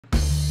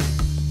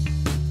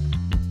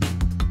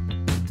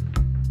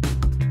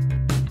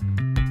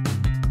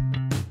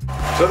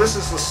So this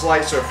is the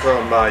slicer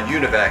from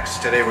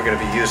Univex. Today we're going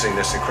to be using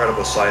this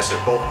incredible slicer,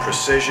 both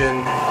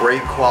precision,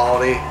 great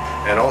quality,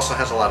 and also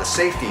has a lot of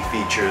safety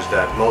features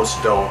that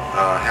most don't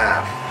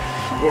have.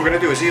 What we're going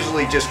to do is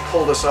easily just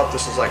pull this up.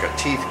 This is like a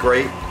teeth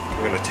grate.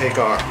 We're going to take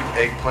our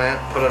eggplant,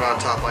 put it on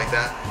top like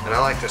that, and I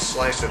like to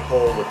slice it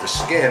whole with the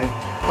skin,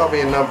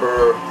 probably a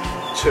number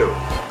 2.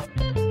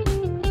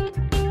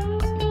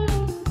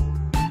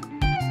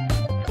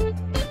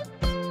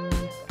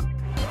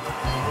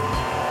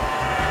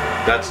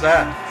 That's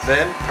that.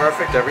 Thin,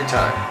 perfect every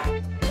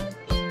time.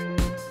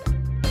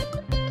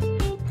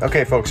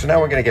 Okay folks, so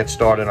now we're going to get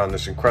started on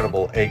this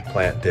incredible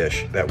eggplant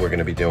dish that we're going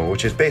to be doing,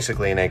 which is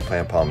basically an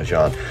eggplant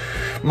parmesan.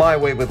 My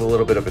way with a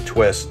little bit of a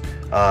twist.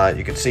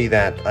 You can see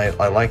that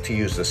I like to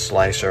use the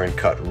slicer and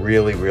cut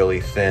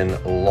really thin,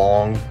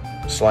 long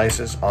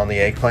slices on the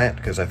eggplant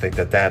because I think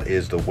that that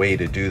is the way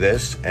to do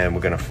this. And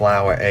we're going to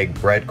flour egg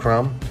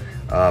breadcrumb,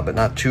 but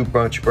not too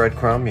much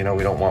breadcrumb. You know,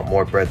 we don't want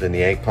more bread than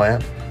the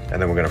eggplant.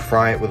 And then we're going to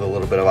fry it with a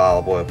little bit of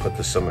olive oil, put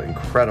some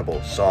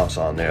incredible sauce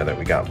on there that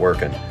we got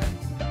working.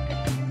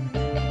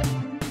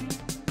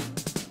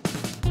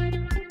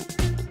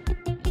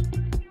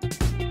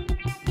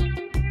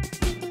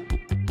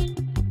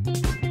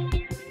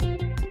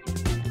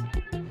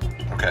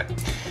 Okay,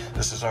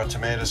 this is our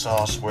tomato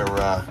sauce. We're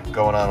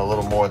going on a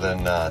little more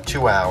than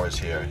 2 hours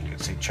here. You can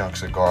see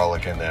chunks of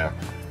garlic in there.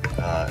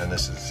 And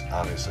this is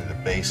obviously the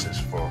basis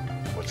for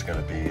what's going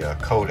to be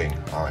coating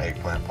our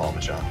eggplant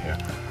parmesan here.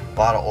 A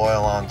lot of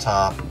oil on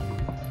top.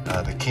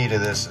 The key to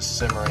this is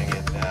simmering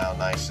it now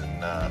nice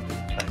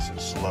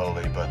and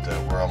slowly, but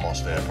we're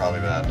almost there, probably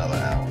about another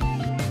hour.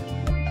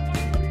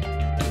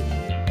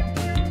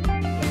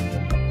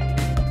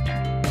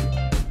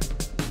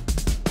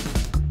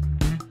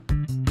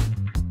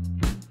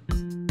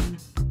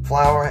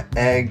 Flour,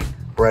 egg,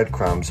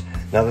 breadcrumbs.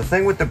 Now the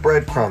thing with the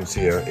breadcrumbs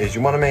here is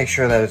you want to make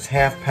sure that it's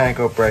half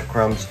panko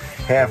breadcrumbs,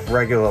 half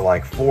regular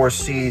like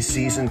 4C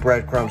seasoned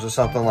breadcrumbs or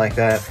something like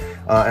that.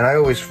 And I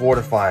always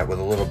fortify it with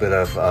a little bit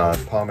of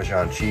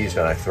Parmesan cheese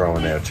that I throw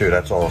in there too.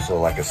 That's also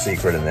like a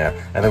secret in there.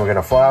 And then we're going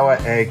to flour,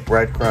 egg,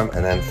 breadcrumb,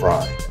 and then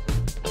fry.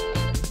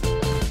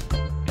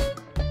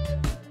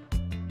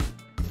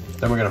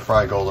 Then we're going to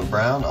fry golden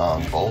brown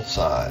on both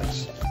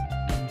sides.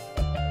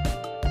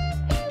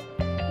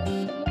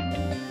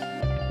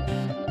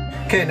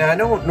 Okay, now I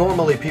know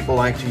normally people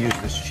like to use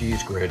this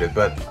cheese grater,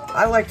 but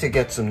I like to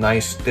get some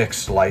nice thick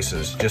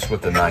slices just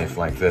with the knife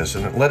like this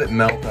and let it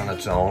melt on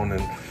its own.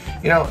 And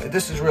you know,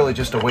 this is really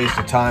just a waste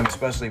of time,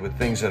 especially with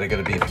things that are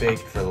going to be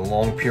baked for the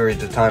long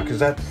periods of time, because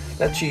that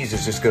cheese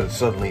is just going to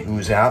suddenly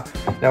ooze out.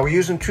 Now we're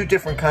using 2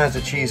 different kinds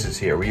of cheeses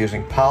here. We're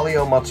using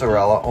Polio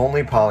mozzarella,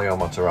 only Polio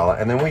mozzarella,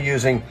 and then we're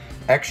using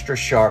extra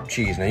sharp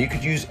cheese. Now you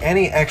could use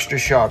any extra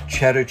sharp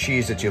cheddar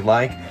cheese that you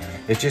like.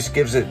 It just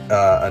gives it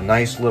a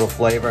nice little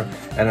flavor.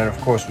 And then of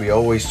course we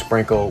always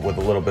sprinkle with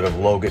a little bit of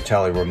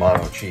Locatelli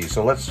Romano cheese.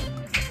 So let's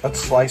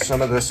slice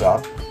some of this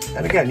up.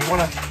 And again, you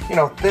want to, you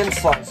know, thin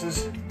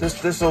slices.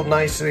 This will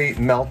nicely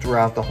melt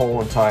throughout the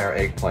whole entire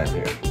eggplant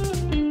here.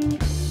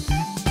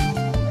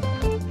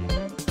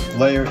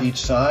 Layer each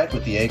side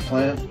with the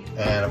eggplant,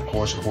 and of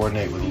course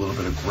coordinate with a little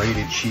bit of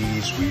grated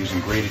cheese. We're using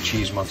grated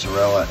cheese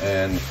mozzarella,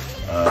 and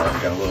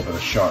got a little bit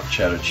of sharp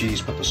cheddar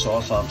cheese. Put the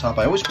sauce on top.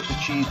 I always put the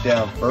cheese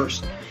down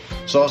first.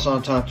 Sauce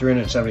on top,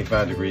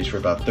 375 degrees for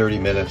about 30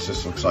 minutes.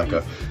 This looks like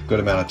a good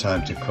amount of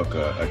time to cook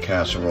a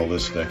casserole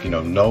this thick. You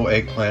know, no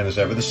eggplant is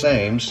ever the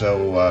same,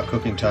 so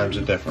cooking times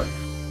are different.